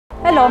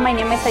Hello, my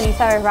name is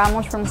Elizabeth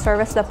Ramos from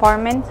Service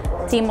Department,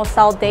 team of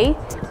South Day.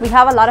 We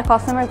have a lot of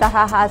customers that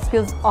have asked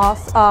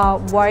us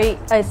why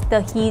is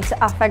the heat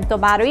affect the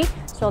battery.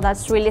 So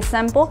that's really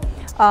simple.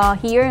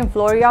 Here in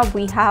Florida,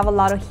 we have a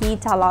lot of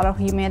heat, a lot of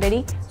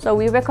humidity. So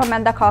we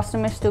recommend the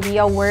customers to be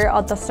aware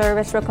of the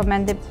service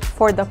recommended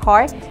for the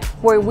car,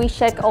 where we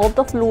check all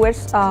the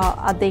fluids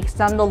at the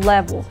extended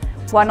level.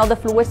 One of the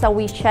fluids that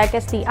we check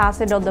is the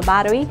acid of the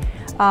battery,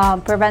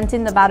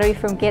 preventing the battery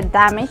from getting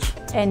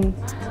damaged. And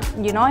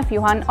you know, if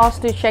you want us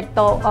to check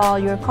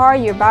your car,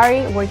 your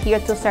battery, we're here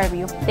to serve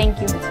you. Thank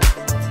you.